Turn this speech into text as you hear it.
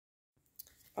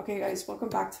Okay guys, welcome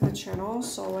back to the channel.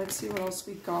 So let's see what else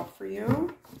we got for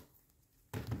you.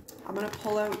 I'm going to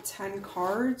pull out 10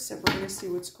 cards and we're going to see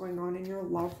what's going on in your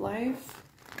love life.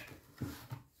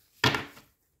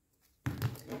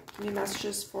 Give me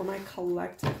messages for my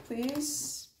collective,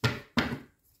 please.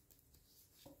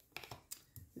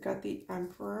 We got the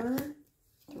Emperor,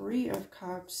 3 of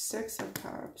Cups, 6 of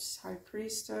Cups, High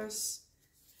Priestess,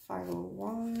 5 of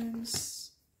Wands.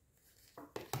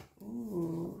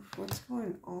 Ooh, what's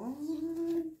going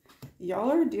on?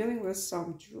 Y'all are dealing with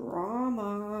some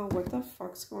drama. What the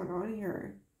fuck's going on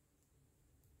here?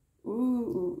 Ooh,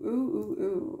 ooh, ooh, ooh,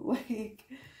 ooh. Like,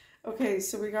 okay,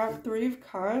 so we got 3 of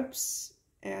Cups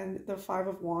and the 5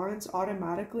 of Wands.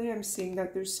 Automatically, I'm seeing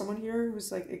that there's someone here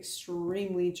who's like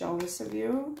extremely jealous of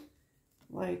you.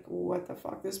 Like, what the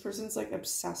fuck? This person's like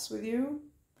obsessed with you.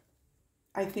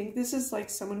 I think this is like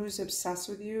someone who's obsessed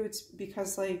with you. It's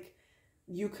because like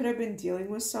you could have been dealing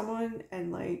with someone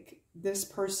and like this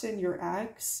person, your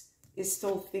ex, is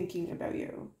still thinking about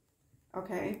you.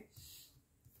 Okay?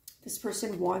 This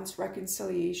person wants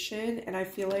reconciliation, and I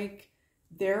feel like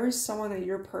there is someone that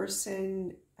your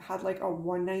person had like a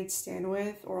one-night stand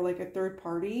with, or like a third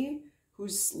party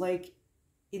who's like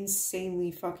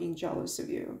insanely fucking jealous of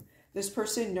you. This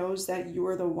person knows that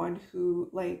you're the one who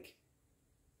like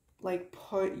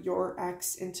put your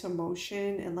ex into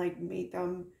motion and like made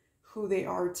them who they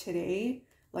are today.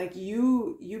 Like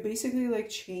you basically like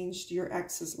changed your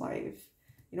ex's life.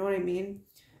 You know what I mean?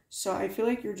 So I feel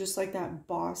like you're just like that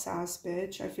boss ass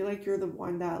bitch. I feel like you're the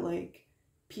one that like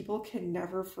people can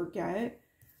never forget.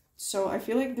 So I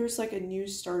feel like there's like a new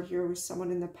start here with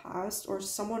someone in the past, or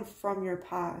someone from your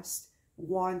past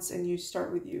wants a new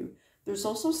start with you. There's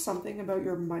also something about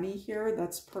your money here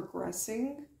that's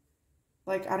progressing.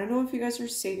 Like, I don't know if you guys are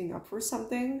saving up for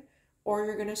something, or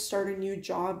you're going to start a new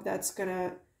job that's going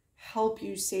to help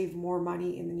you save more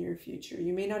money in the near future.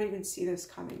 You may not even see this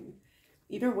coming.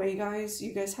 Either way, guys,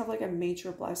 you guys have like a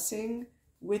major blessing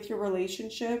with your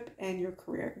relationship and your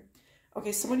career.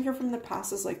 Okay, someone here from the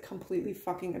past is like completely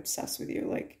fucking obsessed with you.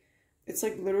 Like, it's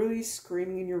like literally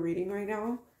screaming in your reading right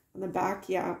now. On the back,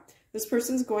 yeah. This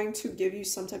person's going to give you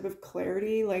some type of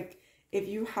clarity. Like, if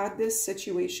you had this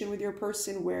situation with your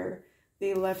person where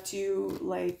they left you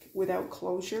like without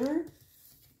closure,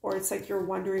 or it's like you're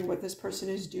wondering what this person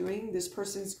is doing, this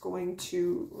person's going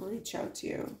to reach out to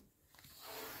you.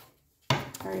 All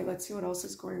right, let's see what else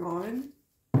is going on.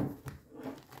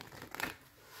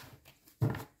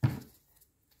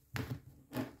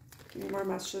 Give me more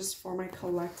messages for my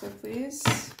collective, please.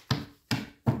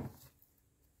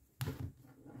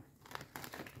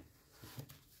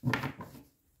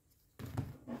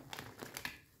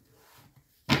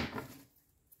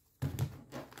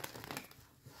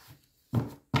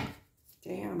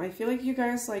 Damn, I feel like you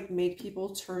guys like made people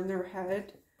turn their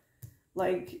head,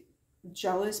 like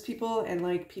jealous people and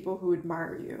like people who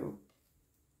admire you.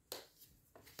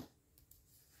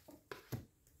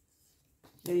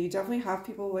 Yeah, you definitely have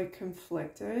people like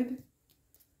conflicted.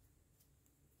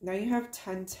 Now you have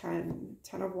 10-10,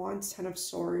 10 of Wands, 10 of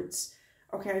Swords.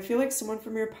 Okay, I feel like someone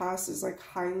from your past is like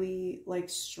highly like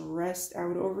stressed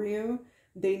out over you.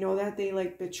 They know that they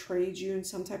like betrayed you in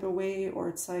some type of way, or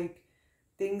it's like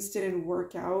things didn't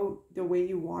work out the way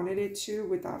you wanted it to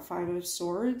with that 5 of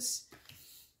Swords.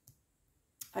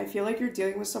 I feel like you're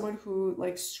dealing with someone who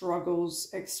like struggles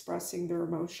expressing their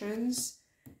emotions.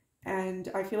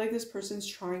 And I feel like this person's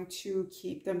trying to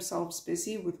keep themselves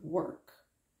busy with work.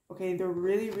 Okay, they're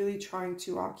really, really trying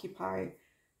to occupy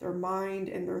their mind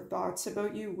and their thoughts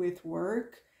about you with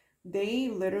work. They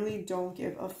literally don't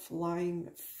give a flying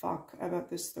fuck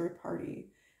about this third party.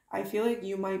 I feel like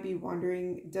you might be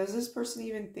wondering, does this person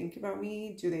even think about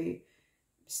me? Do they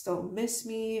still miss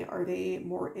me? Are they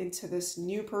more into this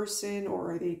new person,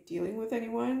 or are they dealing with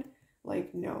anyone?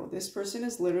 Like, no, this person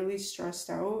is literally stressed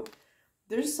out.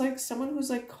 There's like someone who's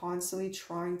like constantly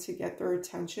trying to get their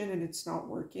attention and it's not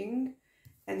working.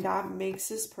 And that makes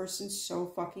this person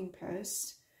so fucking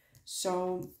pissed.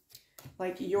 So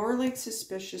like you're like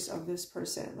suspicious of this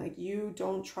person. Like you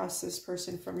don't trust this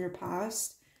person from your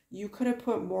past. You could have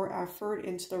put more effort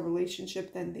into the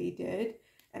relationship than they did.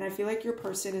 And I feel like your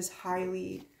person is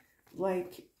highly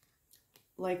like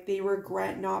they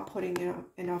regret not putting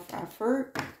enough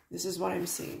effort. This is what I'm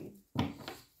seeing.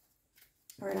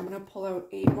 All right, I'm going to pull out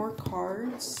 8 more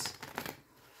cards.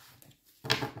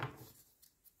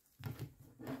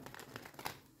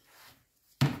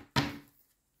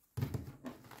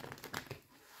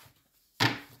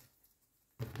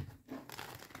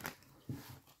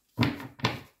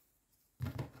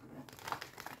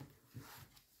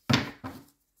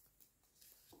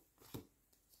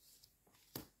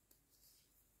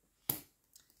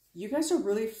 you guys are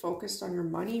really focused on your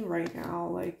money right now.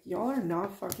 Like, y'all are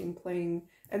not fucking playing.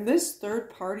 And this third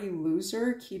party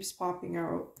loser keeps popping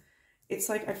out. It's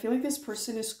like, I feel like this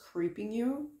person is creeping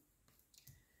you.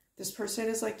 This person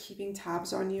is like keeping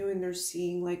tabs on you, and they're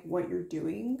seeing like what you're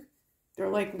doing. They're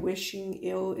like wishing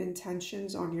ill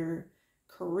intentions on your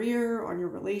career, on your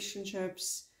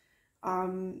relationships.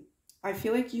 I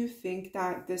feel like you think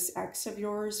that this ex of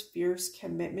yours fears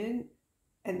commitment,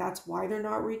 and that's why they're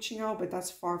not reaching out, but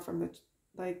that's far from the,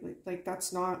 like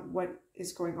that's not what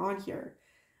is going on here.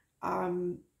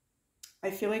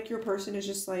 I feel like your person is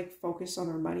just like focused on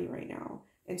their money right now.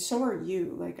 And so are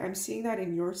you. Like, I'm seeing that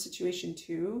in your situation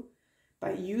too.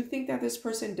 But you think that this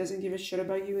person doesn't give a shit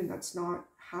about you, and that's not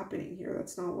happening here.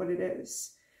 That's not what it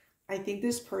is. I think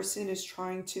this person is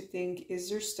trying to think, is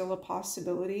there still a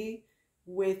possibility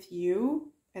with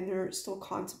you? And they're still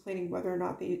contemplating whether or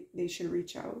not they should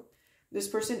reach out. This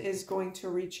person is going to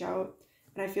reach out.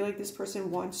 And I feel like this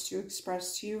person wants to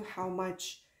express to you how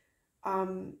much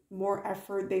more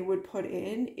effort they would put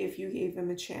in if you gave them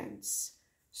a chance.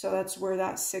 So that's where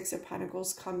that Six of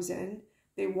Pentacles comes in.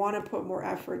 They want to put more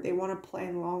effort. They want to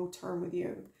plan long term with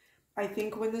you. I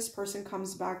think when this person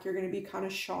comes back, you're going to be kind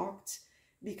of shocked,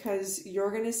 because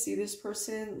you're going to see this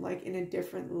person like in a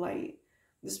different light.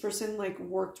 This person like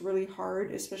worked really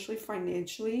hard, especially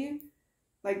financially.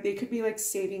 Like, they could be like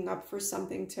saving up for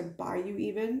something to buy you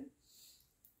even.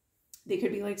 They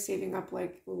could be like saving up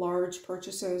like large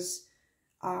purchases,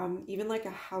 even like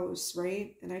a house,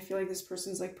 right? And I feel like this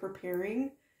person's like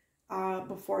preparing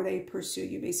before they pursue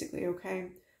you, basically, okay?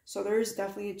 So there is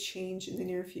definitely a change in the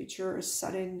near future, a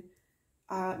sudden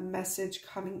message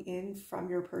coming in from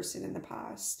your person in the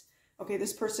past. Okay,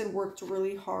 this person worked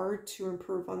really hard to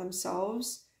improve on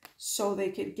themselves so they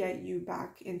could get you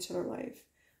back into their life.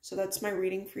 So that's my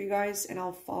reading for you guys, and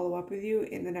I'll follow up with you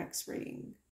in the next reading.